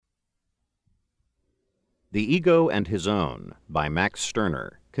The Ego and His Own by Max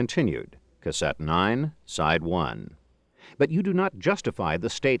Stirner, continued, Cassette 9, Side 1. But you do not justify the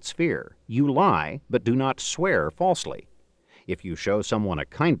state's fear. You lie, but do not swear falsely. If you show someone a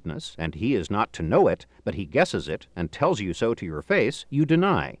kindness, and he is not to know it, but he guesses it, and tells you so to your face, you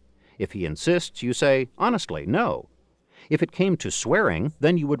deny. If he insists, you say, honestly, no. If it came to swearing,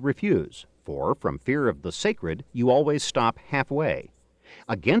 then you would refuse, for from fear of the sacred, you always stop halfway.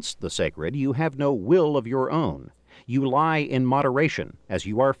 Against the sacred, you have no will of your own. You lie in moderation, as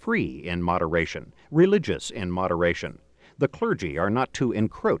you are free in moderation, religious in moderation. The clergy are not to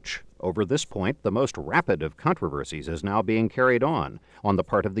encroach. Over this point, the most rapid of controversies is now being carried on the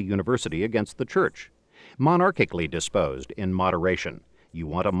part of the university against the church. Monarchically disposed in moderation. You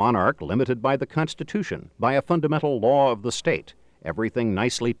want a monarch limited by the Constitution, by a fundamental law of the state, everything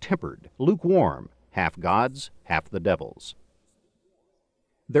nicely tempered, lukewarm, half gods, half the devils.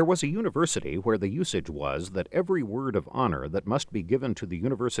 There was a university where the usage was that every word of honor that must be given to the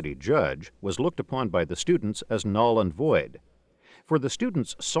university judge was looked upon by the students as null and void. For the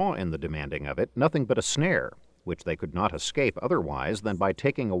students saw in the demanding of it nothing but a snare, which they could not escape otherwise than by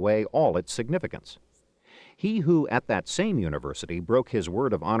taking away all its significance. He who at that same university broke his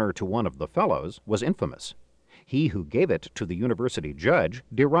word of honor to one of the fellows was infamous. He who gave it to the university judge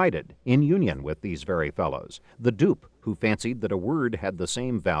derided, in union with these very fellows, the dupe who fancied that a word had the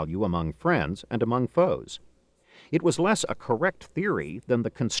same value among friends and among foes. It was less a correct theory than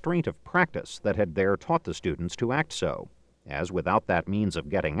the constraint of practice that had there taught the students to act so, as without that means of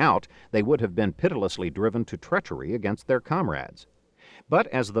getting out, they would have been pitilessly driven to treachery against their comrades. But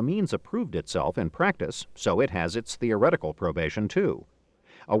as the means approved itself in practice, so it has its theoretical probation too.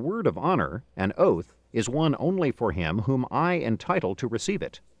 A word of honor, an oath, is one only for him whom I entitle to receive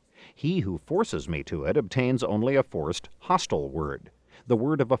it. He who forces me to it obtains only a forced, hostile word, the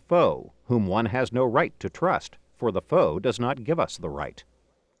word of a foe, whom one has no right to trust, for the foe does not give us the right.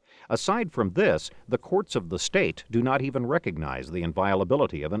 Aside from this, the courts of the state do not even recognize the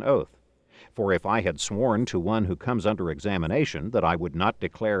inviolability of an oath. For if I had sworn to one who comes under examination that I would not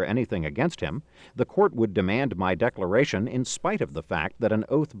declare anything against him, the court would demand my declaration in spite of the fact that an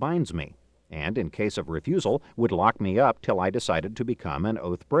oath binds me, and in case of refusal would lock me up till I decided to become an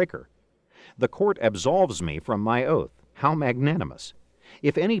oath breaker. The court absolves me from my oath. How magnanimous!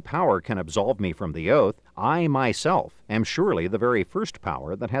 If any power can absolve me from the oath, I myself am surely the very first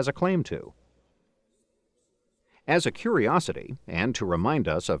power that has a claim to. As a curiosity, and to remind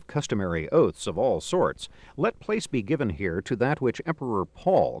us of customary oaths of all sorts, let place be given here to that which Emperor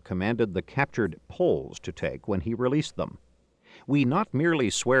Paul commanded the captured Poles to take when he released them. We not merely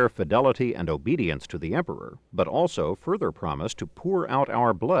swear fidelity and obedience to the emperor, but also further promise to pour out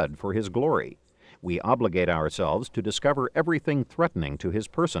our blood for his glory. We obligate ourselves to discover everything threatening to his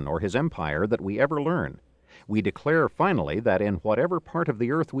person or his empire that we ever learn. We declare finally that in whatever part of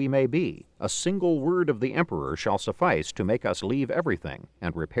the earth we may be, a single word of the emperor shall suffice to make us leave everything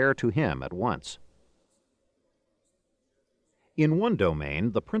and repair to him at once. In one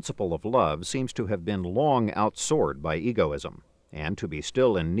domain, the principle of love seems to have been long outsoared by egoism, and to be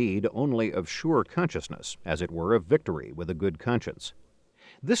still in need only of sure consciousness, as it were of victory with a good conscience.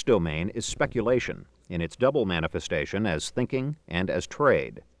 This domain is speculation, in its double manifestation as thinking and as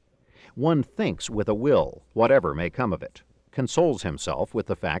trade. One thinks with a will, whatever may come of it, consoles himself with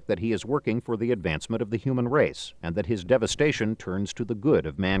the fact that he is working for the advancement of the human race, and that his devastation turns to the good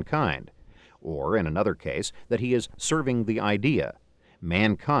of mankind, or, in another case, that he is serving the idea.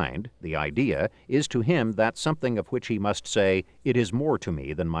 Mankind, the idea, is to him that something of which he must say, "It is more to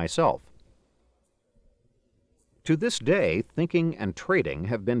me than myself." To this day, thinking and trading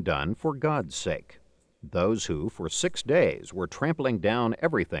have been done for God's sake. Those who, for 6 days, were trampling down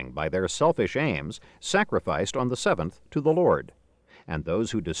everything by their selfish aims, sacrificed on the 7th to the Lord. And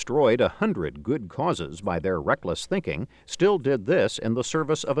those who destroyed 100 good causes by their reckless thinking still did this in the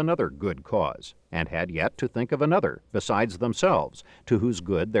service of another good cause, and had yet to think of another, besides themselves, to whose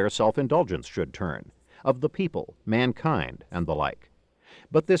good their self-indulgence should turn, of the people, mankind, and the like.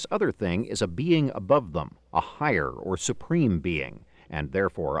 But this other thing is a being above them, a higher or supreme being, and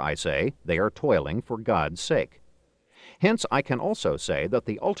therefore, I say, they are toiling for God's sake. Hence I can also say that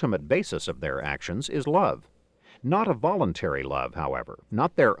the ultimate basis of their actions is love. Not a voluntary love, however,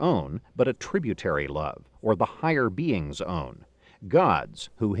 not their own, but a tributary love, or the higher being's own, God's,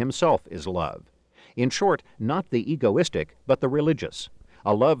 who himself is love. In short, not the egoistic, but the religious,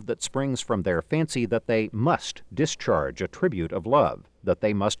 a love that springs from their fancy that they must discharge a tribute of love, that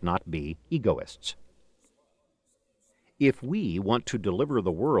they must not be egoists. If we want to deliver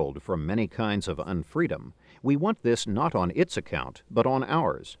the world from many kinds of unfreedom, we want this not on its account, but on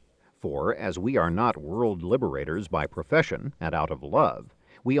ours. For, as we are not world liberators by profession and out of love,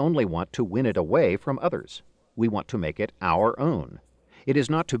 we only want to win it away from others. We want to make it our own. It is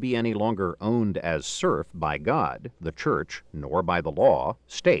not to be any longer owned as serf by God, the Church, nor by the law,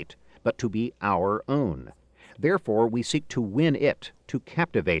 state, but to be our own. Therefore we seek to win it, to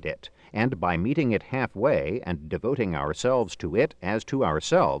captivate it, and by meeting it halfway and devoting ourselves to it as to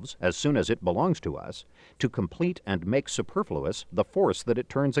ourselves, as soon as it belongs to us, to complete and make superfluous the force that it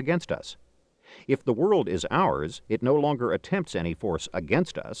turns against us. If the world is ours, it no longer attempts any force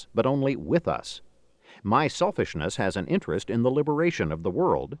against us, but only with us. My selfishness has an interest in the liberation of the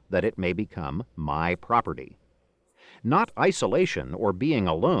world, that it may become my property. Not isolation or being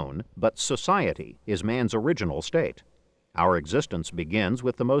alone, but society is man's original state. Our existence begins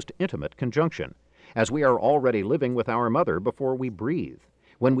with the most intimate conjunction, as we are already living with our mother before we breathe.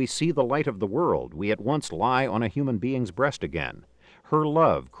 When we see the light of the world, we at once lie on a human being's breast again. Her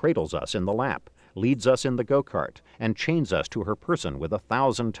love cradles us in the lap, leads us in the go-cart, and chains us to her person with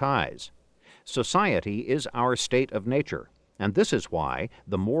 1,000 ties. Society is our state of nature, and this is why,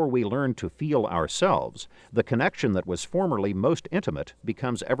 the more we learn to feel ourselves, the connection that was formerly most intimate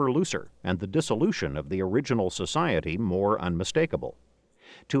becomes ever looser, and the dissolution of the original society more unmistakable.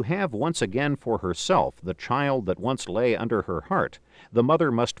 To have once again for herself the child that once lay under her heart, the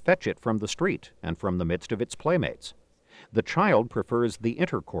mother must fetch it from the street and from the midst of its playmates. The child prefers the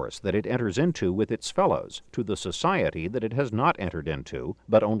intercourse that it enters into with its fellows to the society that it has not entered into,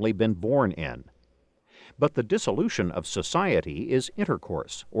 but only been born in. But the dissolution of society is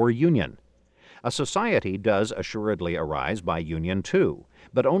intercourse, or union. A society does assuredly arise by union too,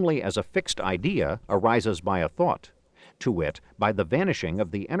 but only as a fixed idea arises by a thought, to wit, by the vanishing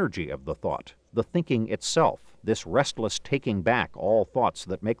of the energy of the thought, the thinking itself, this restless taking back all thoughts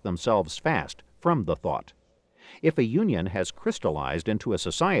that make themselves fast from the thought. If a union has crystallized into a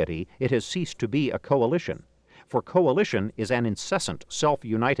society, it has ceased to be a coalition, for coalition is an incessant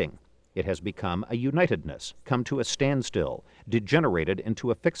self-uniting. It has become a unitedness, come to a standstill, degenerated into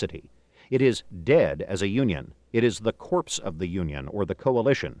a fixity. It is dead as a union. It is the corpse of the union or the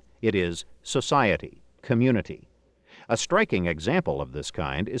coalition. It is society, community. A striking example of this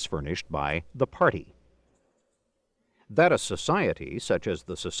kind is furnished by the party. That a society, such as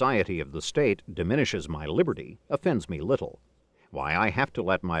the society of the state, diminishes my liberty, offends me little. Why, I have to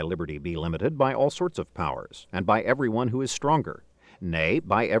let my liberty be limited by all sorts of powers, and by everyone who is stronger, nay,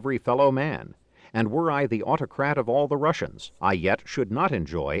 by every fellow man. And were I the autocrat of all the Russians, I yet should not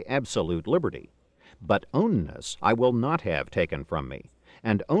enjoy absolute liberty. But ownness I will not have taken from me,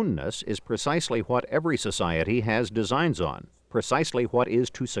 and ownness is precisely what every society has designs on, precisely what is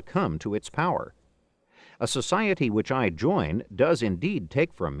to succumb to its power. A society which I join does indeed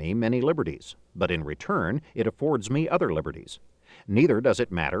take from me many liberties, but in return it affords me other liberties. Neither does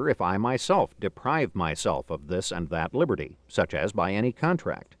it matter if I myself deprive myself of this and that liberty, such as by any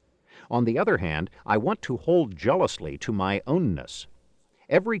contract. On the other hand, I want to hold jealously to my ownness.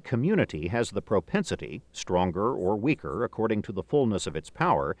 Every community has the propensity, stronger or weaker according to the fullness of its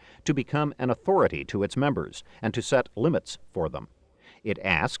power, to become an authority to its members, and to set limits for them. It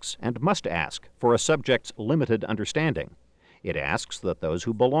asks, and must ask, for a subject's limited understanding. It asks that those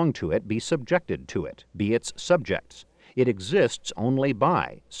who belong to it be subjected to it, be its subjects. It exists only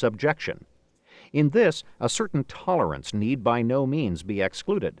by subjection. In this, a certain tolerance need by no means be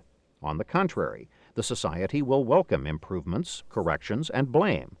excluded. On the contrary, the society will welcome improvements, corrections, and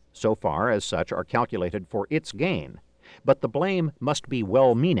blame, so far as such are calculated for its gain. But the blame must be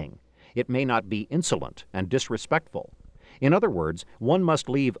well-meaning. It may not be insolent and disrespectful. In other words, one must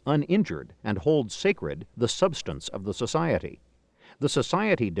leave uninjured and hold sacred the substance of the society. The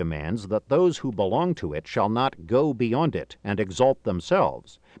society demands that those who belong to it shall not go beyond it and exalt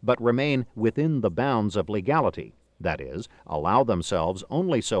themselves, but remain within the bounds of legality, that is, allow themselves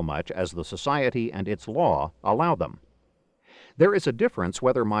only so much as the society and its law allow them. There is a difference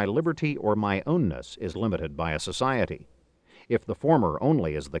whether my liberty or my ownness is limited by a society. If the former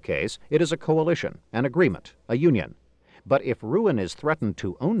only is the case, it is a coalition, an agreement, a union. But if ruin is threatened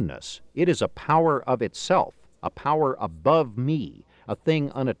to ownness, it is a power of itself, a power above me, a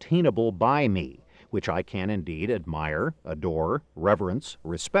thing unattainable by me, which I can indeed admire, adore, reverence,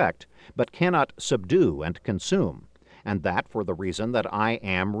 respect, but cannot subdue and consume, and that for the reason that I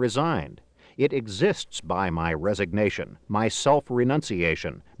am resigned. It exists by my resignation, my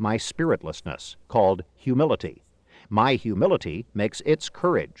self-renunciation, my spiritlessness, called humility. My humility makes its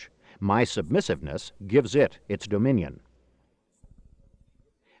courage. My submissiveness gives it its dominion.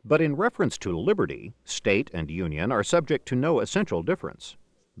 But in reference to liberty, state and union are subject to no essential difference.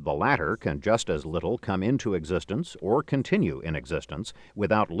 The latter can just as little come into existence or continue in existence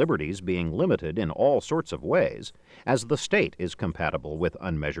without liberties being limited in all sorts of ways, as the state is compatible with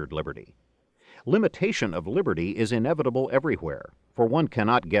unmeasured liberty. Limitation of liberty is inevitable everywhere, for one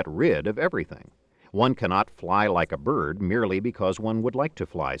cannot get rid of everything. One cannot fly like a bird merely because one would like to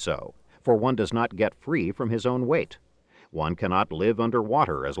fly so, for one does not get free from his own weight. One cannot live under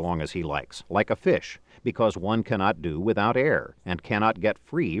water as long as he likes, like a fish, because one cannot do without air, and cannot get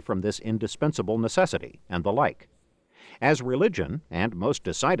free from this indispensable necessity, and the like. As religion, and most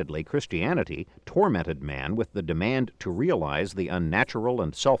decidedly Christianity, tormented man with the demand to realize the unnatural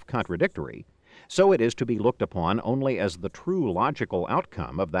and self-contradictory, so it is to be looked upon only as the true logical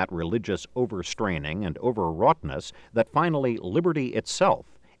outcome of that religious overstraining and overwroughtness that finally liberty itself,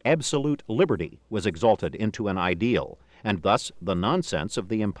 absolute liberty, was exalted into an ideal, and thus the nonsense of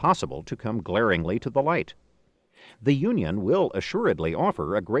the impossible to come glaringly to the light. The Union will assuredly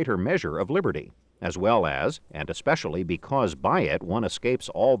offer a greater measure of liberty, as well as, and especially because by it one escapes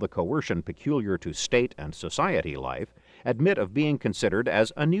all the coercion peculiar to state and society life, admit of being considered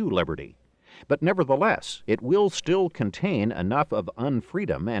as a new liberty. But nevertheless, it will still contain enough of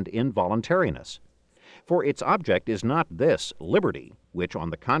unfreedom and involuntariness. For its object is not this liberty, which on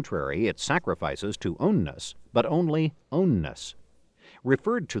the contrary it sacrifices to ownness, but only ownness.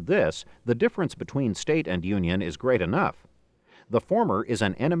 Referred to this, the difference between state and union is great enough. The former is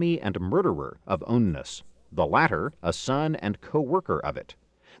an enemy and murderer of ownness, the latter a son and co-worker of it.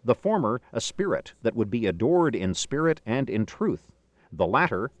 The former a spirit that would be adored in spirit and in truth, the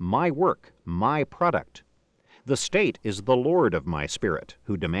latter my work, my product. The state is the lord of my spirit,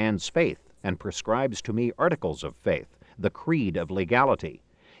 who demands faith and prescribes to me articles of faith, the creed of legality.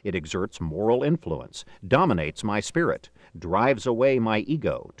 It exerts moral influence, dominates my spirit, drives away my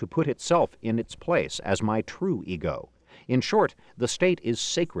ego to put itself in its place as my true ego. In short, the state is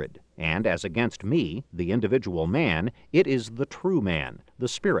sacred, and as against me, the individual man, it is the true man, the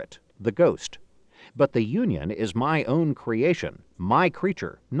spirit, the ghost. But the Union is my own creation, my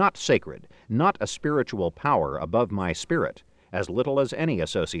creature, not sacred, not a spiritual power above my spirit, as little as any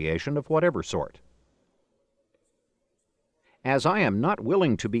association of whatever sort. As I am not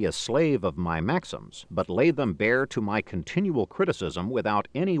willing to be a slave of my maxims, but lay them bare to my continual criticism without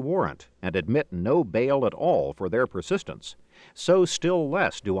any warrant, and admit no bail at all for their persistence, so still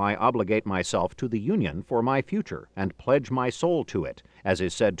less do I obligate myself to the Union for my future, and pledge my soul to it, as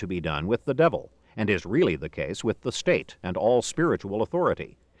is said to be done with the devil, and is really the case with the state and all spiritual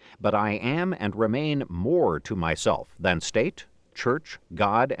authority. But I am and remain more to myself than state, church,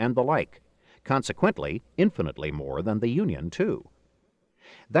 God, and the like. Consequently, infinitely more than the Union, too.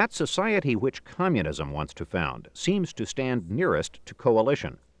 That society which communism wants to found seems to stand nearest to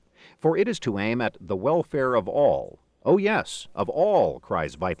coalition, for it is to aim at the welfare of all. Oh yes, of all,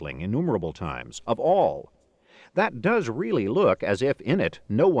 cries Weitling innumerable times, of all. That does really look as if in it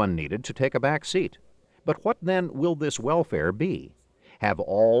no one needed to take a back seat. But what then will this welfare be? Have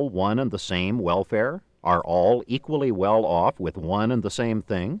all one and the same welfare? Are all equally well off with one and the same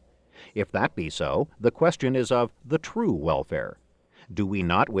thing? If that be so, the question is of the true welfare. Do we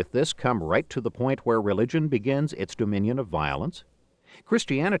not with this come right to the point where religion begins its dominion of violence?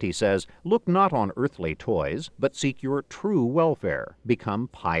 Christianity says, look not on earthly toys, but seek your true welfare. Become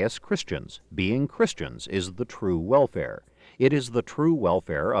pious Christians. Being Christians is the true welfare. It is the true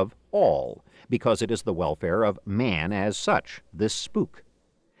welfare of all, because it is the welfare of man as such, this spook.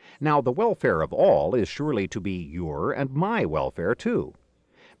 Now, the welfare of all is surely to be your and my welfare, too.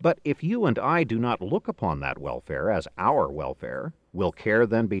 But if you and I do not look upon that welfare as our welfare, will care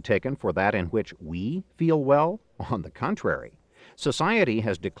then be taken for that in which we feel well? On the contrary, society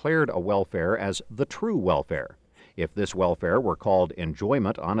has declared a welfare as the true welfare. If this welfare were called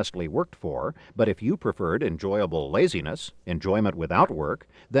enjoyment honestly worked for, but if you preferred enjoyable laziness, enjoyment without work,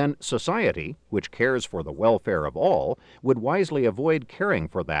 then society, which cares for the welfare of all, would wisely avoid caring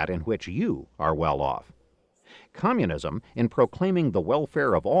for that in which you are well off. Communism, in proclaiming the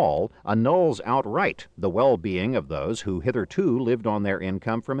welfare of all, annuls outright the well-being of those who hitherto lived on their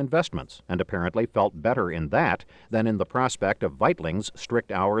income from investments, and apparently felt better in that than in the prospect of Weitling's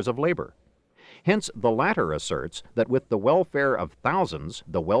strict hours of labor. Hence the latter asserts that with the welfare of thousands,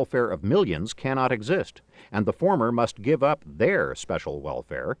 the welfare of millions cannot exist, and the former must give up their special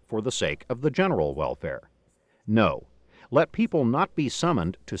welfare for the sake of the general welfare. No. Let people not be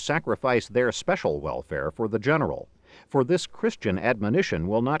summoned to sacrifice their special welfare for the general, for this Christian admonition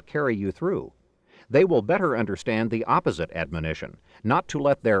will not carry you through. They will better understand the opposite admonition, not to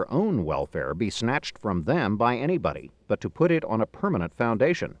let their own welfare be snatched from them by anybody, but to put it on a permanent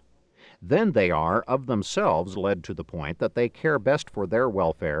foundation. then they are of themselves led to the point that they care best for their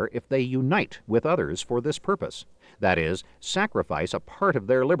welfare if they unite with others for this purpose, that is, sacrifice a part of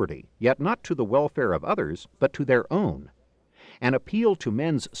their liberty, yet not to the welfare of others, but to their own. An appeal to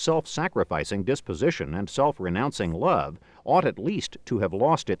men's self-sacrificing disposition and self-renouncing love ought at least to have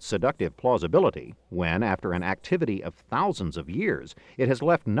lost its seductive plausibility when, after an activity of thousands of years, it has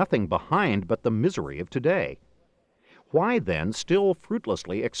left nothing behind but the misery of today. Why, then, still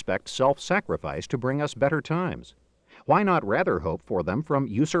fruitlessly expect self-sacrifice to bring us better times? Why not rather hope for them from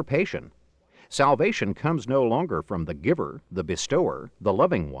usurpation? Salvation comes no longer from the giver, the bestower, the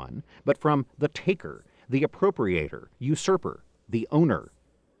loving one, but from the taker, the appropriator, usurper, the owner.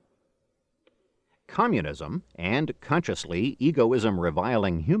 Communism, and consciously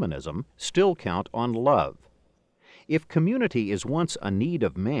egoism-reviling humanism, still count on love. If community is once a need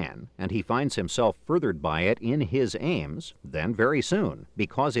of man, and he finds himself furthered by it in his aims, then very soon,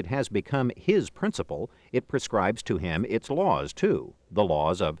 because it has become his principle, it prescribes to him its laws too, the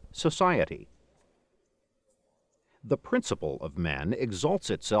laws of society. The principle of men exalts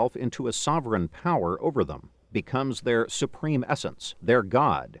itself into a sovereign power over them, becomes their supreme essence, their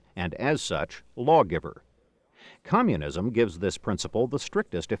God, and as such, lawgiver. Communism gives this principle the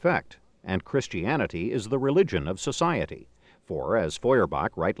strictest effect, and Christianity is the religion of society. For, as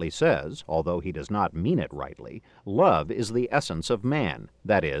Feuerbach rightly says, although he does not mean it rightly, love is the essence of man,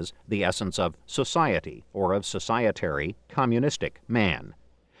 that is, the essence of society, or of societary, communistic man.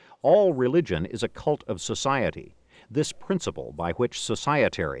 All religion is a cult of society, this principle by which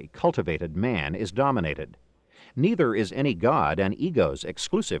societary, cultivated man is dominated. Neither is any god an ego's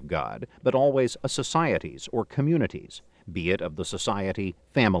exclusive god, but always a society's or community's, be it of the society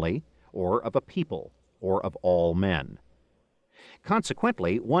family, or of a people, or of all men.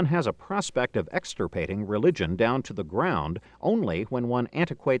 Consequently, one has a prospect of extirpating religion down to the ground only when one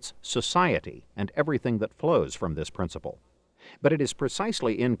antiquates society and everything that flows from this principle. But it is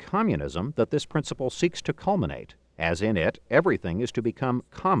precisely in communism that this principle seeks to culminate, as in it everything is to become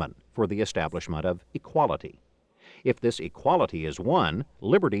common for the establishment of equality. If this equality is won,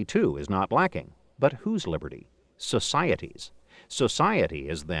 liberty too is not lacking. But whose liberty? Society's. Society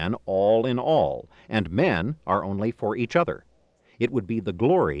is then all in all, and men are only for each other. It would be the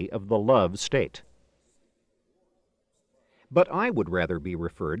glory of the love state. But I would rather be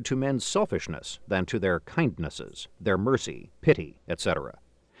referred to men's selfishness than to their kindnesses, their mercy, pity, etc.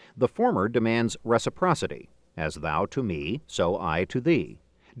 The former demands reciprocity, as thou to me, so I to thee,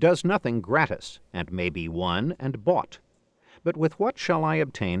 does nothing gratis, and may be won and bought. But with what shall I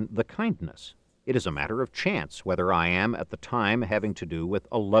obtain the kindness? It is a matter of chance whether I am at the time having to do with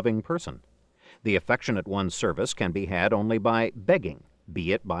a loving person. The affection at one's service can be had only by begging,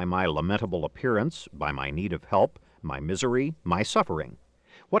 be it by my lamentable appearance, by my need of help, my misery, my suffering.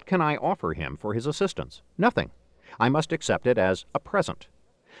 What can I offer him for his assistance? Nothing. I must accept it as a present.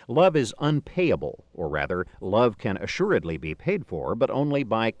 Love is unpayable, or rather, love can assuredly be paid for, but only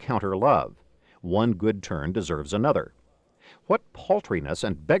by counter-love. One good turn deserves another. What paltriness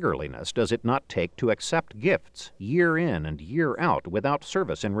and beggarliness does it not take to accept gifts, year in and year out, without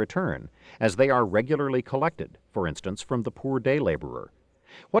service in return, as they are regularly collected, for instance, from the poor day laborer?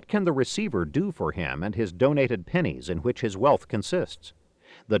 What can the receiver do for him and his donated pennies in which his wealth consists?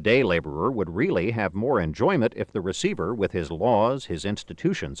 The day laborer would really have more enjoyment if the receiver, with his laws, his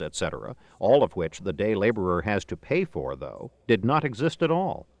institutions, etc., all of which the day laborer has to pay for, though, did not exist at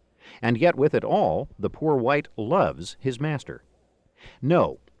all. And yet with it all, the poor white loves his master.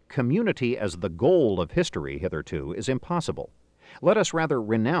 No, community as the goal of history hitherto is impossible. Let us rather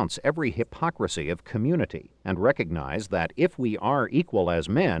renounce every hypocrisy of community and recognize that if we are equal as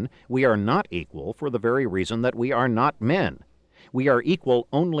men, we are not equal for the very reason that we are not men. We are equal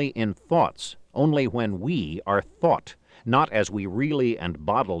only in thoughts, only when we are thought, not as we really and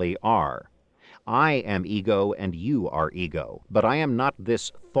bodily are. I am ego and you are ego, but I am not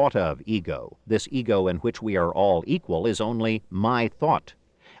this thought of ego. This ego in which we are all equal is only my thought.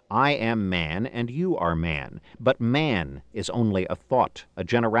 I am man and you are man, but man is only a thought, a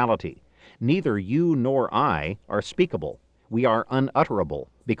generality. Neither you nor I are speakable. We are unutterable,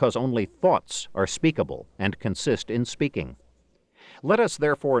 because only thoughts are speakable and consist in speaking. Let us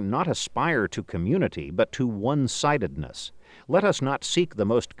therefore not aspire to community, but to one-sidedness. Let us not seek the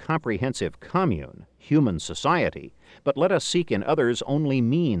most comprehensive commune, human society, but let us seek in others only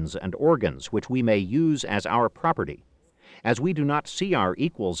means and organs which we may use as our property. As we do not see our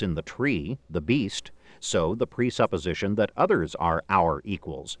equals in the tree, the beast, so the presupposition that others are our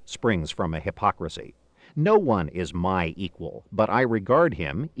equals springs from a hypocrisy. No one is my equal, but I regard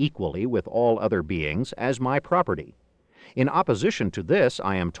him, equally with all other beings, as my property. In opposition to this,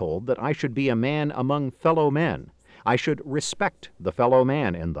 I am told that I should be a man among fellow men. I should respect the fellow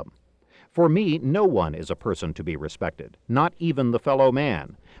man in them. For me, no one is a person to be respected, not even the fellow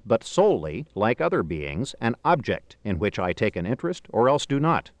man, but solely, like other beings, an object in which I take an interest or else do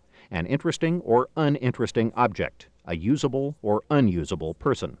not, an interesting or uninteresting object, a usable or unusable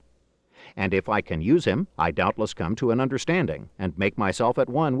person. And if I can use him, I doubtless come to an understanding, and make myself at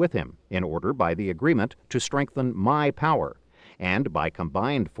one with him, in order by the agreement to strengthen my power, and by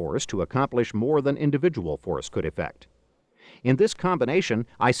combined force to accomplish more than individual force could effect. In this combination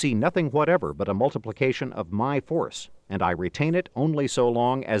I see nothing whatever but a multiplication of my force, and I retain it only so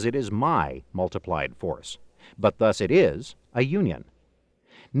long as it is my multiplied force. But thus it is a union.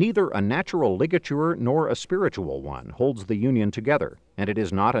 Neither a natural ligature nor a spiritual one holds the union together, and it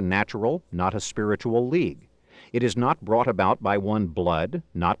is not a natural, not a spiritual league. It is not brought about by one blood,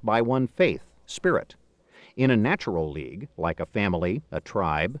 not by one faith, spirit. In a natural league, like a family, a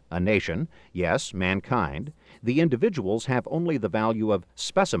tribe, a nation, yes, mankind, the individuals have only the value of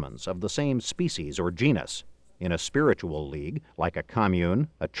specimens of the same species or genus. In a spiritual league, like a commune,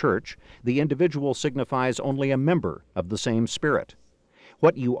 a church, the individual signifies only a member of the same spirit.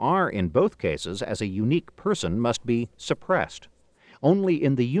 What you are in both cases as a unique person must be suppressed. Only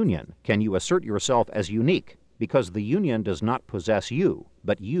in the union can you assert yourself as unique, because the union does not possess you,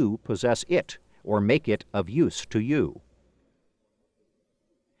 but you possess it, or make it of use to you.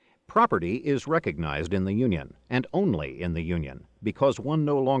 Property is recognized in the union, and only in the union, because one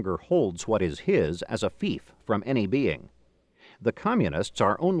no longer holds what is his as a fief from any being. The communists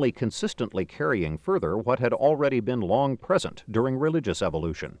are only consistently carrying further what had already been long present during religious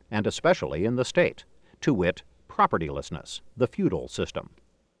evolution, and especially in the state, to wit, propertylessness, the feudal system.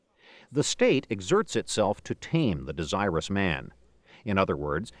 The state exerts itself to tame the desirous man. In other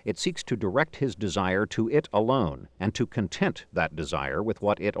words, it seeks to direct his desire to it alone, and to content that desire with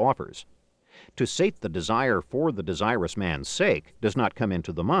what it offers. To sate the desire for the desirous man's sake does not come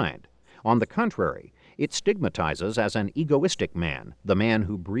into the mind. On the contrary, it stigmatizes as an egoistic man the man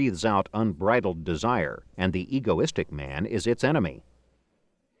who breathes out unbridled desire, and the egoistic man is its enemy.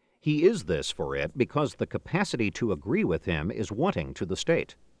 He is this for it because the capacity to agree with him is wanting to the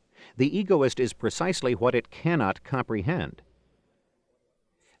state. The egoist is precisely what it cannot comprehend.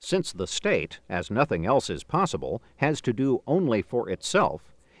 Since the state, as nothing else is possible, has to do only for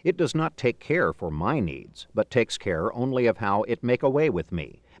itself, it does not take care for my needs, but takes care only of how it make away with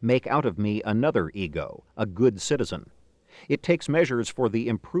me, make out of me another ego, a good citizen. It takes measures for the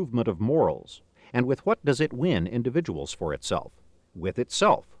improvement of morals. And with what does it win individuals for itself? With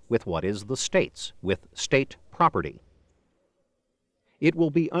itself, with what is the state's, with state property. It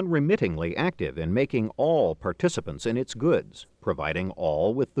will be unremittingly active in making all participants in its goods, providing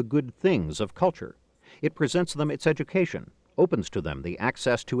all with the good things of culture. It presents them its education, opens to them the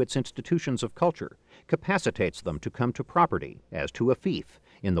access to its institutions of culture, capacitates them to come to property, as to a fief,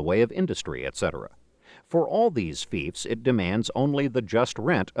 in the way of industry, etc. For all these fiefs it demands only the just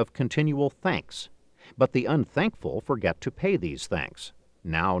rent of continual thanks. But the unthankful forget to pay these thanks.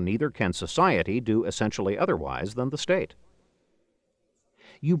 Now neither can society do essentially otherwise than the state.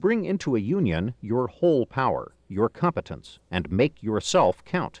 You bring into a union your whole power, your competence, and make yourself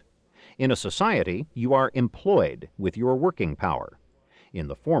count. In a society, you are employed with your working power. In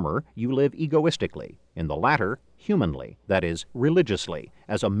the former, you live egoistically. In the latter, humanly, that is, religiously,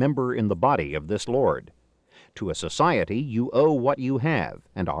 as a member in the body of this Lord. To a society, you owe what you have,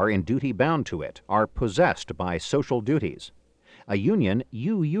 and are in duty bound to it, are possessed by social duties. A union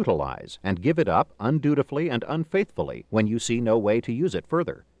you utilize, and give it up undutifully and unfaithfully when you see no way to use it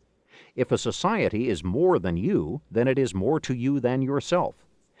further. If a society is more than you, then it is more to you than yourself.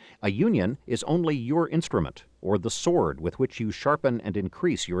 A union is only your instrument, or the sword with which you sharpen and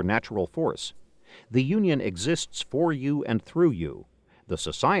increase your natural force. The union exists for you and through you. The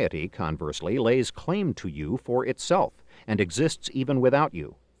society, conversely, lays claim to you for itself, and exists even without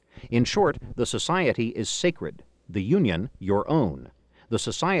you. In short, the society is sacred, the union your own. The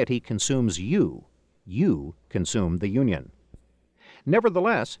society consumes you. You consume the union.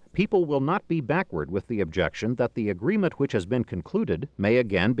 Nevertheless, people will not be backward with the objection that the agreement which has been concluded may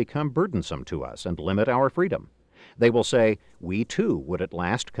again become burdensome to us and limit our freedom. They will say, we too would at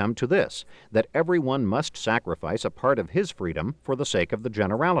last come to this, that everyone must sacrifice a part of his freedom for the sake of the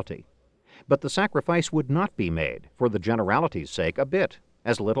generality. But the sacrifice would not be made for the generality's sake a bit,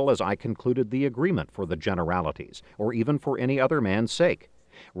 as little as I concluded the agreement for the generalities, or even for any other man's sake.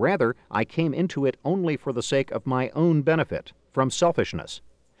 Rather, I came into it only for the sake of my own benefit, from selfishness.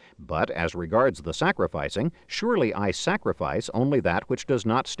 But as regards the sacrificing, surely I sacrifice only that which does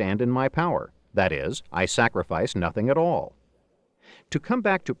not stand in my power. That is, I sacrifice nothing at all. To come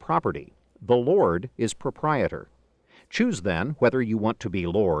back to property, the lord is proprietor. Choose then whether you want to be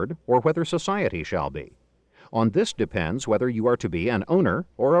lord or whether society shall be. On this depends whether you are to be an owner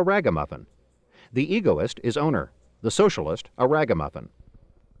or a ragamuffin. The egoist is owner, the socialist a ragamuffin.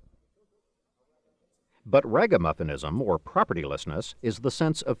 But ragamuffinism, or propertylessness, is the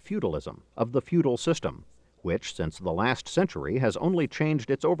sense of feudalism, of the feudal system, which since the last century has only changed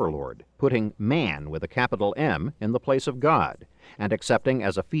its overlord, putting man with a capital M in the place of God, and accepting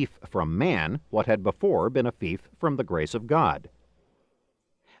as a fief from man what had before been a fief from the grace of God.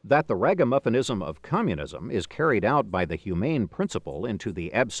 That the ragamuffinism of communism is carried out by the humane principle into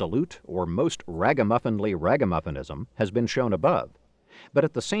the absolute or most ragamuffinly ragamuffinism has been shown above, but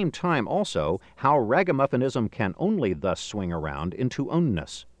at the same time also how ragamuffinism can only thus swing around into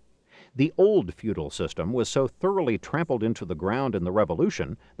ownness. The old feudal system was so thoroughly trampled into the ground in the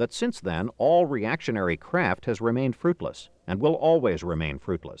Revolution that since then all reactionary craft has remained fruitless, and will always remain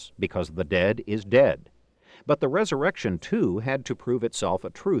fruitless, because the dead is dead. But the resurrection, too, had to prove itself a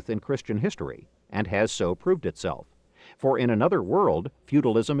truth in Christian history, and has so proved itself. For in another world,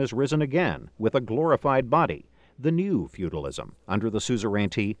 feudalism is risen again, with a glorified body, the new feudalism, under the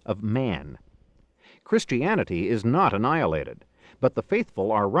suzerainty of man. Christianity is not annihilated, but the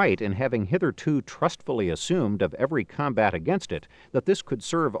faithful are right in having hitherto trustfully assumed of every combat against it that this could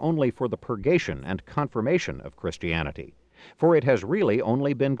serve only for the purgation and confirmation of Christianity, for it has really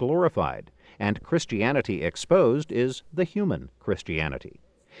only been glorified, and Christianity exposed is the human Christianity.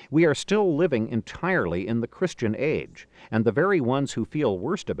 We are still living entirely in the Christian age, and the very ones who feel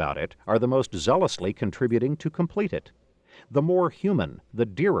worst about it are the most zealously contributing to complete it. The more human, the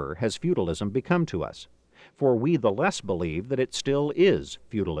dearer has feudalism become to us. For we the less believe that it still is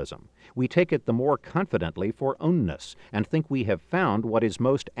feudalism. We take it the more confidently for ownness, and think we have found what is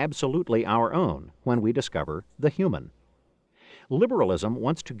most absolutely our own when we discover the human. Liberalism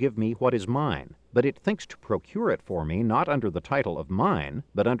wants to give me what is mine, but it thinks to procure it for me not under the title of mine,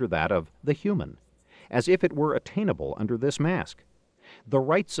 but under that of the human, as if it were attainable under this mask. The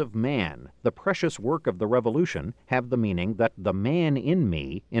rights of man, the precious work of the Revolution, have the meaning that the man in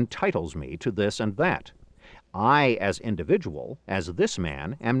me entitles me to this and that. I, as individual, as this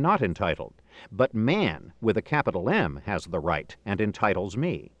man, am not entitled, but man, with a capital M, has the right and entitles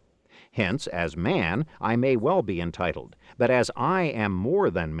me. Hence, as man, I may well be entitled, but as I am more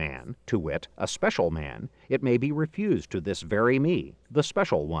than man, to wit, a special man, it may be refused to this very me, the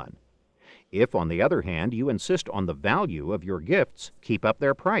special one. If, on the other hand, you insist on the value of your gifts, keep up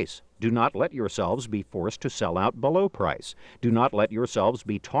their price. Do not let yourselves be forced to sell out below price. Do not let yourselves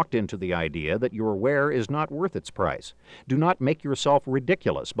be talked into the idea that your ware is not worth its price. Do not make yourself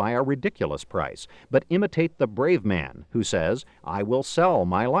ridiculous by a ridiculous price, but imitate the brave man who says, I will sell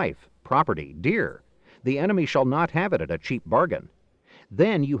my life, property, dear. The enemy shall not have it at a cheap bargain.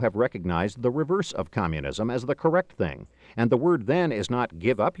 Then you have recognized the reverse of communism as the correct thing, and the word then is not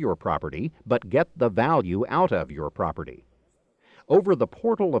give up your property, but get the value out of your property. Over the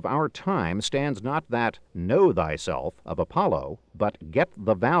portal of our time stands not that know thyself of Apollo, but get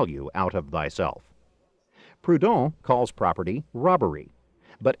the value out of thyself. Proudhon calls property robbery,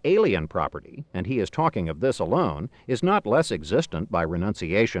 but alien property, and he is talking of this alone, is not less existent by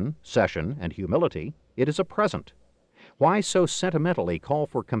renunciation, cession, and humility. It is a present. Why so sentimentally call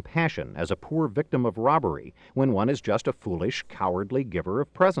for compassion as a poor victim of robbery when one is just a foolish, cowardly giver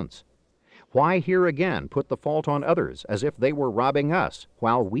of presents? Why here again put the fault on others as if they were robbing us,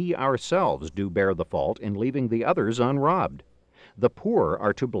 while we ourselves do bear the fault in leaving the others unrobbed? The poor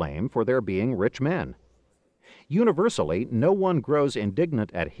are to blame for their being rich men. Universally, no one grows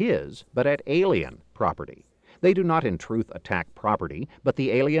indignant at his, but at alien property. They do not in truth attack property, but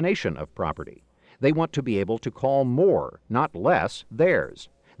the alienation of property. They want to be able to call more, not less, theirs.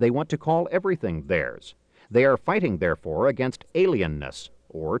 They want to call everything theirs. They are fighting, therefore, against alienness,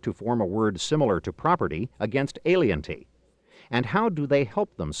 or, to form a word similar to property, against alienity. And how do they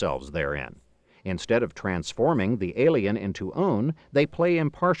help themselves therein? Instead of transforming the alien into own, they play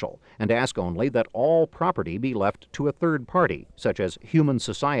impartial, and ask only that all property be left to a third party, such as human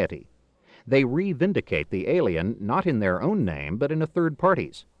society. They re-vindicate the alien not in their own name, but in a third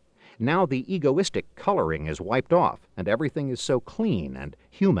party's. Now the egoistic coloring is wiped off, and everything is so clean and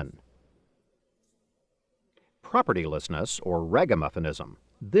human. Propertylessness, or ragamuffinism,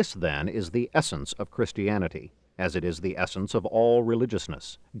 this then is the essence of Christianity, as it is the essence of all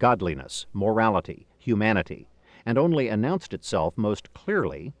religiousness, godliness, morality, humanity, and only announced itself most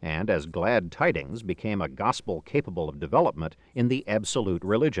clearly, and as glad tidings became a gospel capable of development in the absolute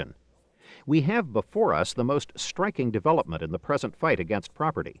religion. We have before us the most striking development in the present fight against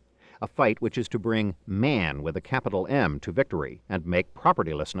property. a fight which is to bring man with a capital M to victory and make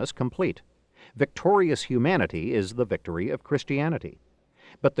propertylessness complete. Victorious humanity is the victory of Christianity.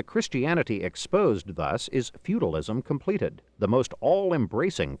 But the Christianity exposed thus is feudalism completed, the most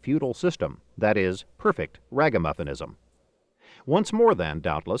all-embracing feudal system, that is, perfect ragamuffinism. Once more, then,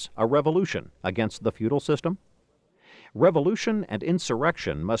 doubtless, a revolution against the feudal system? Revolution and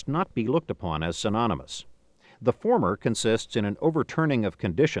insurrection must not be looked upon as synonymous. The former consists in an overturning of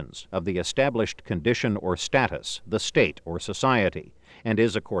conditions, of the established condition or status, the state or society, and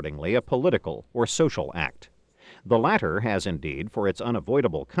is accordingly a political or social act. The latter has indeed for its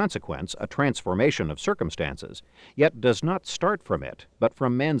unavoidable consequence a transformation of circumstances, yet does not start from it, but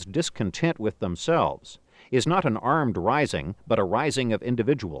from men's discontent with themselves, is not an armed rising, but a rising of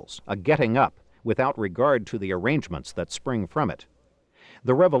individuals, a getting up, without regard to the arrangements that spring from it.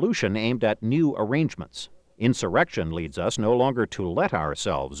 The revolution aimed at new arrangements. Insurrection leads us no longer to let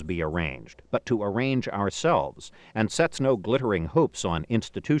ourselves be arranged, but to arrange ourselves, and sets no glittering hopes on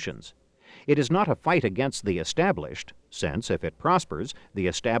institutions. It is not a fight against the established, since, if it prospers, the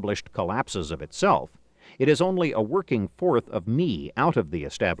established collapses of itself. It is only a working forth of me out of the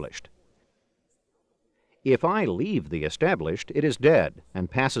established. If I leave the established, it is dead,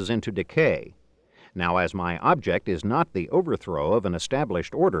 and passes into decay. Now, as my object is not the overthrow of an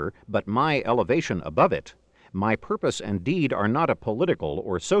established order, but my elevation above it, my purpose and deed are not a political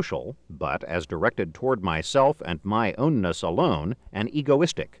or social, but, as directed toward myself and my ownness alone, an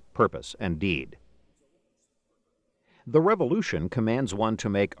egoistic purpose and deed. The revolution commands one to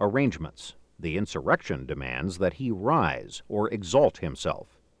make arrangements. The insurrection demands that he rise or exalt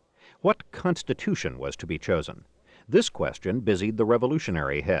himself. What constitution was to be chosen? This question busied the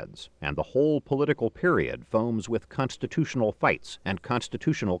revolutionary heads, and the whole political period foams with constitutional fights and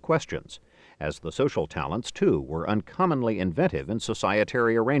constitutional questions, as the social talents, too, were uncommonly inventive in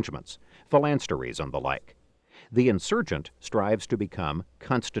societary arrangements, phalansteries and the like. The insurgent strives to become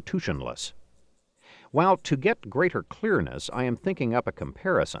constitutionless. While to get greater clearness I am thinking up a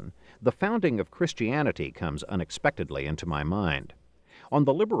comparison, the founding of Christianity comes unexpectedly into my mind. On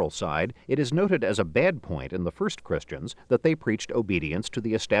the liberal side, it is noted as a bad point in the first Christians that they preached obedience to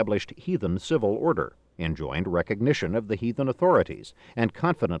the established heathen civil order, enjoined recognition of the heathen authorities, and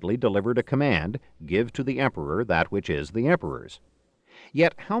confidently delivered a command, "Give to the emperor that which is the emperor's."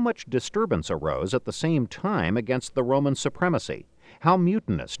 Yet how much disturbance arose at the same time against the Roman supremacy? How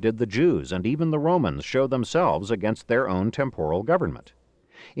mutinous did the Jews and even the Romans show themselves against their own temporal government?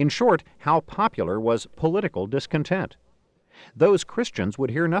 In short, how popular was political discontent? Those Christians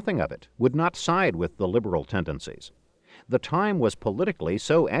would hear nothing of it, would not side with the liberal tendencies. The time was politically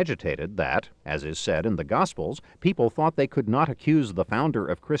so agitated that, as is said in the Gospels, people thought they could not accuse the founder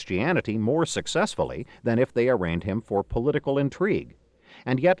of Christianity more successfully than if they arraigned him for political intrigue.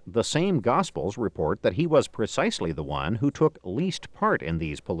 And yet the same Gospels report that he was precisely the one who took least part in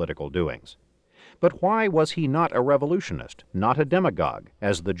these political doings. But why was he not a revolutionist, not a demagogue,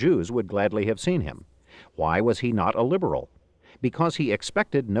 as the Jews would gladly have seen him? Why was he not a liberal? Because he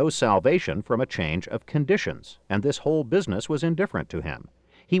expected no salvation from a change of conditions, and this whole business was indifferent to him.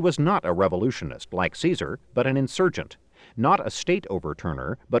 He was not a revolutionist like Caesar, but an insurgent, not a state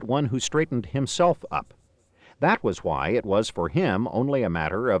overturner, but one who straightened himself up. That was why it was for him only a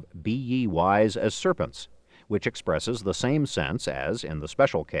matter of "be ye wise as serpents," which expresses the same sense as, in the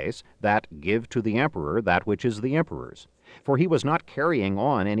special case, that "give to the emperor that which is the emperor's." For he was not carrying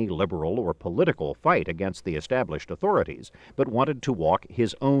on any liberal or political fight against the established authorities, but wanted to walk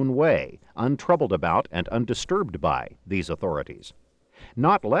his own way, untroubled about and undisturbed by these authorities.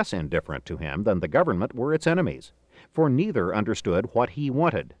 Not less indifferent to him than the government were its enemies, for neither understood what he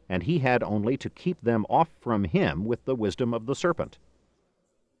wanted, and he had only to keep them off from him with the wisdom of the serpent.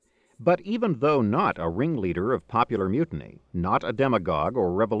 But even though not a ringleader of popular mutiny, not a demagogue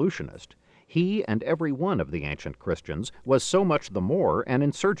or revolutionist, he and every one of the ancient Christians was so much the more an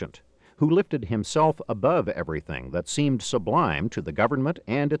insurgent, who lifted himself above everything that seemed sublime to the government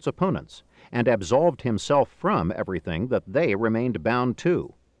and its opponents, and absolved himself from everything that they remained bound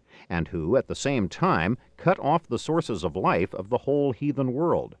to, and who, at the same time, cut off the sources of life of the whole heathen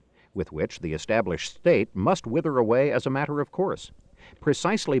world, with which the established state must wither away as a matter of course.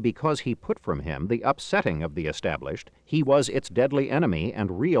 Precisely because he put from him the upsetting of the established, he was its deadly enemy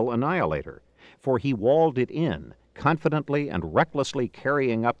and real annihilator, for he walled it in, confidently and recklessly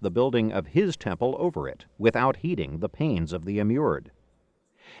carrying up the building of his temple over it, without heeding the pains of the immured.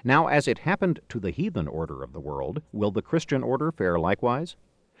 Now, as it happened to the heathen order of the world, will the Christian order fare likewise?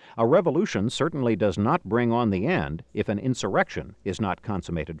 A revolution certainly does not bring on the end if an insurrection is not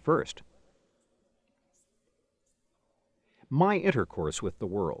consummated first. My intercourse with the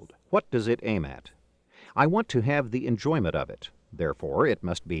world, what does it aim at? I want to have the enjoyment of it. Therefore, it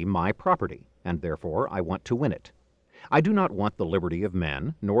must be my property, and therefore I want to win it. I do not want the liberty of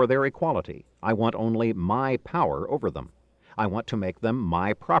men, nor their equality. I want only my power over them. I want to make them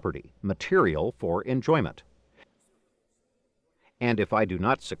my property, material for enjoyment. And if I do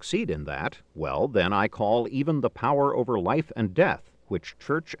not succeed in that, well, then I call even the power over life and death, which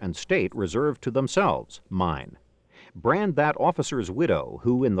church and state reserve to themselves, mine. Brand that officer's widow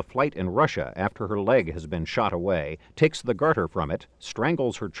who, in the flight in Russia after her leg has been shot away, takes the garter from it,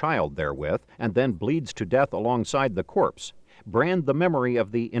 strangles her child therewith, and then bleeds to death alongside the corpse. Brand the memory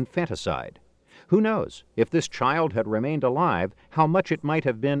of the infanticide. Who knows, if this child had remained alive, how much it might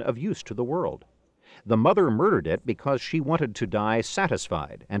have been of use to the world. The mother murdered it because she wanted to die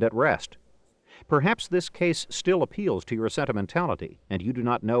satisfied and at rest. Perhaps this case still appeals to your sentimentality, and you do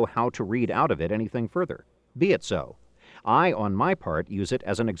not know how to read out of it anything further. Be it so. I, on my part, use it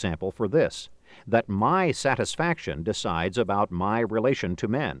as an example for this, that my satisfaction decides about my relation to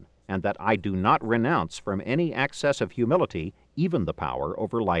men, and that I do not renounce from any access of humility even the power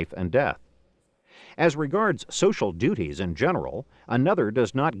over life and death. As regards social duties in general, another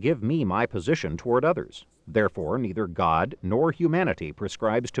does not give me my position toward others. Therefore, neither God nor humanity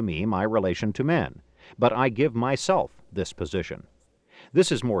prescribes to me my relation to men, but I give myself this position.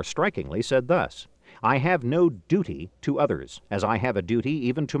 This is more strikingly said thus: I have no duty to others, as I have a duty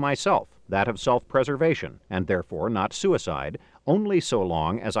even to myself, that of self-preservation, and therefore not suicide, only so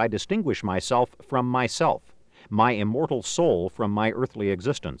long as I distinguish myself from myself, my immortal soul from my earthly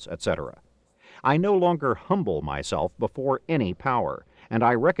existence, etc. I no longer humble myself before any power, and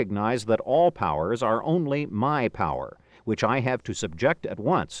I recognize that all powers are only my power, which I have to subject at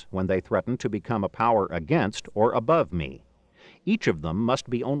once when they threaten to become a power against or above me. Each of them must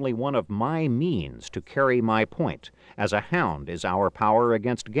be only one of my means to carry my point, as a hound is our power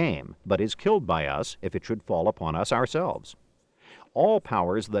against game, but is killed by us if it should fall upon us ourselves. All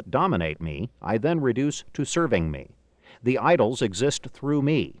powers that dominate me I then reduce to serving me. The idols exist through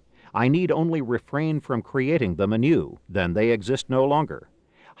me. I need only refrain from creating them anew, then they exist no longer.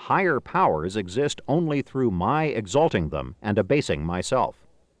 Higher powers exist only through my exalting them and abasing myself.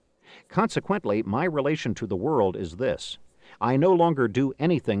 Consequently, my relation to the world is this: I no longer do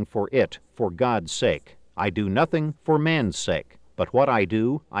anything for it for God's sake. I do nothing for man's sake, but what I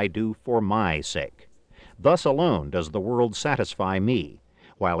do for my sake. Thus alone does the world satisfy me,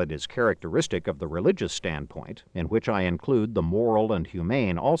 while it is characteristic of the religious standpoint, in which I include the moral and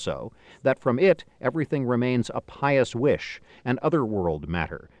humane also, that from it everything remains a pious wish, an other-world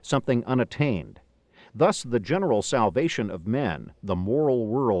matter, something unattained. Thus the general salvation of men, the moral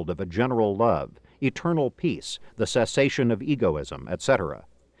world of a general love, eternal peace, the cessation of egoism, etc.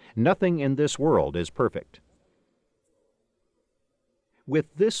 Nothing in this world is perfect.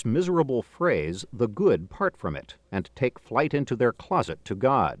 With this miserable phrase, the good part from it, and take flight into their closet to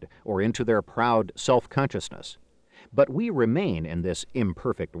God, or into their proud self-consciousness. But we remain in this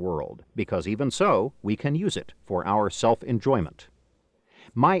imperfect world, because even so we can use it for our self-enjoyment.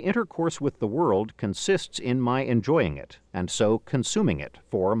 My intercourse with the world consists in my enjoying it, and so consuming it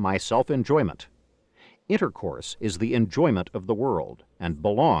for my self-enjoyment. Intercourse is the enjoyment of the world, and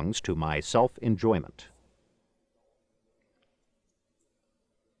belongs to my self-enjoyment.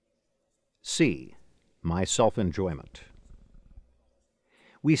 C. My self-enjoyment.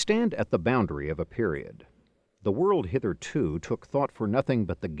 We stand at the boundary of a period. The world hitherto took thought for nothing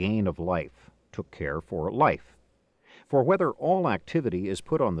but the gain of life, took care for life. For whether all activity is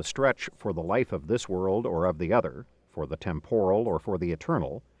put on the stretch for the life of this world or of the other, for the temporal or for the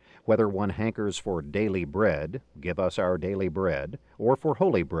eternal, whether one hankers for daily bread, give us our daily bread, or for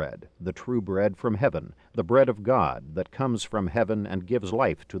holy bread, the true bread from heaven, the bread of God that comes from heaven and gives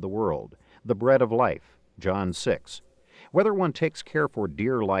life to the world, the bread of life, John 6. Whether one takes care for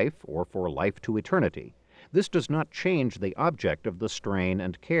dear life or for life to eternity, this does not change the object of the strain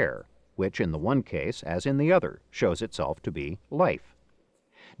and care, which in the one case, as in the other, shows itself to be life.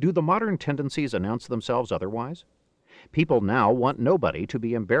 Do the modern tendencies announce themselves otherwise? People now want nobody to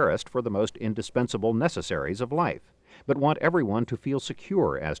be embarrassed for the most indispensable necessaries of life, but want everyone to feel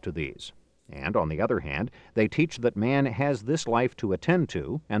secure as to these. And, on the other hand, they teach that man has this life to attend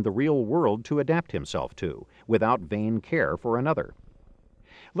to and the real world to adapt himself to, without vain care for another.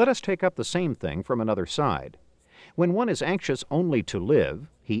 Let us take up the same thing from another side. When one is anxious only to live,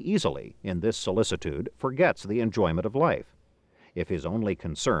 he easily, in this solicitude, forgets the enjoyment of life. If his only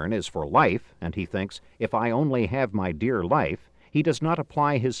concern is for life, and he thinks, if I only have my dear life, he does not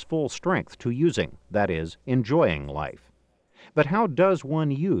apply his full strength to using, that is, enjoying life. But how does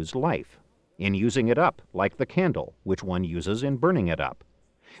one use life? in using it up, like the candle, which one uses in burning it up.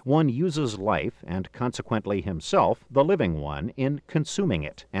 One uses life, and consequently himself, the living one, in consuming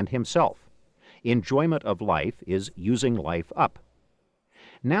it, and himself. Enjoyment of life is using life up.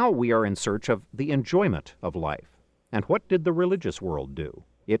 Now we are in search of the enjoyment of life. And what did the religious world do?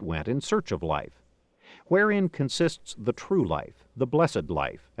 It went in search of life. Wherein consists the true life, the blessed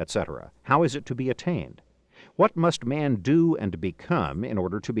life, etc.? How is it to be attained? What must man do and become in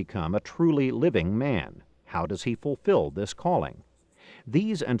order to become a truly living man? How does he fulfill this calling?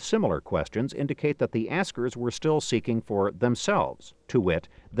 These and similar questions indicate that the askers were still seeking for themselves, to wit,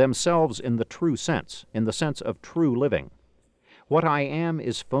 themselves in the true sense, in the sense of true living. What I am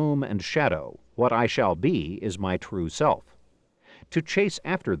is foam and shadow. What I shall be is my true self. To chase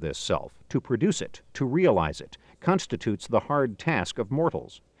after this self, to produce it, to realize it, constitutes the hard task of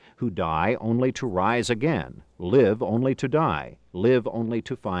mortals, who die only to rise again, live only to die, live only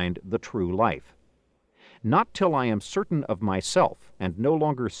to find the true life. Not till I am certain of myself, and no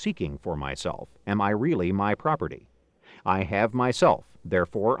longer seeking for myself, am I really my property. I have myself,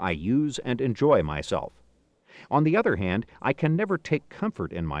 therefore I use and enjoy myself. On the other hand, I can never take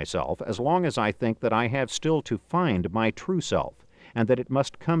comfort in myself as long as I think that I have still to find my true self, and that it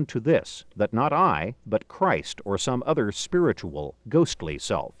must come to this, that not I, but Christ or some other spiritual, ghostly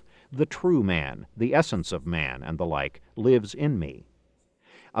self, the true man, the essence of man, and the like, lives in me.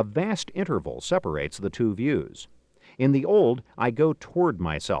 A vast interval separates the two views. In the old, I go toward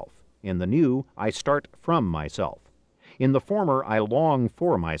myself. In the new, I start from myself. In the former, I long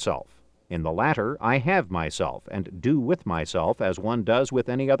for myself. In the latter, I have myself, and do with myself as one does with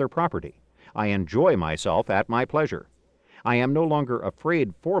any other property. I enjoy myself at my pleasure. I am no longer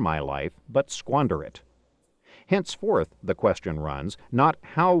afraid for my life, but squander it. Henceforth, the question runs, not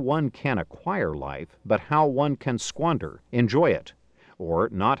how one can acquire life, but how one can squander, enjoy it. Or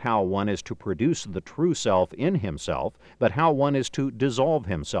not how one is to produce the true self in himself, but how one is to dissolve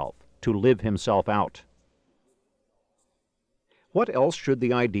himself, to live himself out. What else should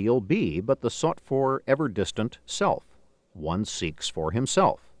the ideal be but the sought-for, ever-distant self? One seeks for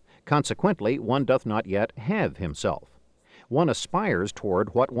himself. Consequently, one doth not yet have himself. One aspires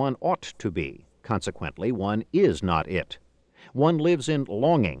toward what one ought to be. Consequently, one is not it. One lives in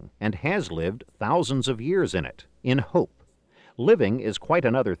longing, and has lived thousands of years in it, in hope. Living is quite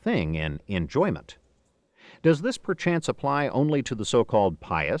another thing in enjoyment. Does this perchance apply only to the so-called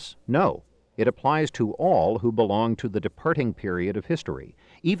pious? No. It applies to all who belong to the departing period of history,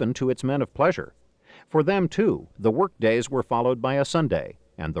 even to its men of pleasure. For them, too, the work-days were followed by a Sunday,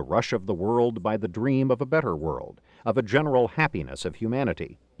 and the rush of the world by the dream of a better world, of a general happiness of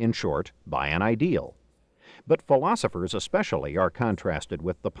humanity, in short, by an ideal. But philosophers especially are contrasted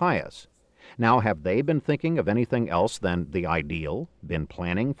with the pious. Now, have they been thinking of anything else than the ideal, been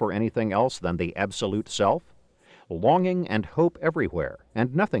planning for anything else than the absolute self? Longing and hope everywhere,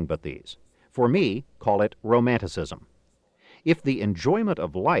 and nothing but these. For me, call it romanticism. If the enjoyment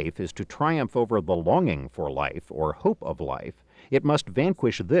of life is to triumph over the longing for life or hope of life, it must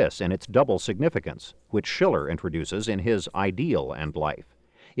vanquish this in its double significance, which Schiller introduces in his Ideal and Life.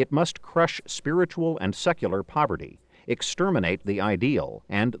 It must crush spiritual and secular poverty, exterminate the ideal,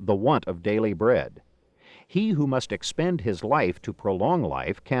 and the want of daily bread. He who must expend his life to prolong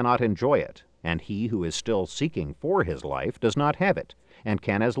life cannot enjoy it, and he who is still seeking for his life does not have it, and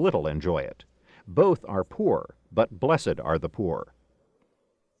can as little enjoy it. Both are poor, but blessed are the poor.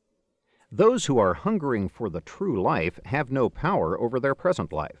 Those who are hungering for the true life have no power over their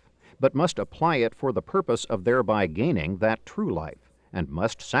present life, but must apply it for the purpose of thereby gaining that true life, and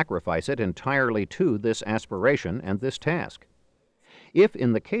must sacrifice it entirely to this aspiration and this task. If,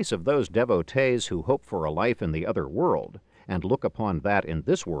 in the case of those devotees who hope for a life in the other world, and look upon that in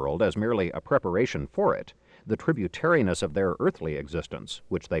this world as merely a preparation for it, the tributariness of their earthly existence,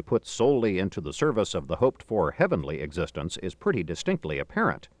 which they put solely into the service of the hoped-for heavenly existence, is pretty distinctly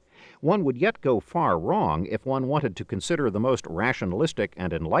apparent. One would yet go far wrong if one wanted to consider the most rationalistic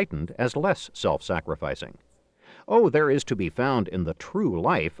and enlightened as less self-sacrificing. Oh, there is to be found in the true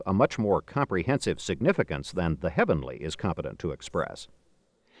life a much more comprehensive significance than the heavenly is competent to express.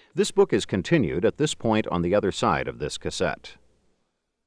 This book is continued at this point on the other side of this cassette.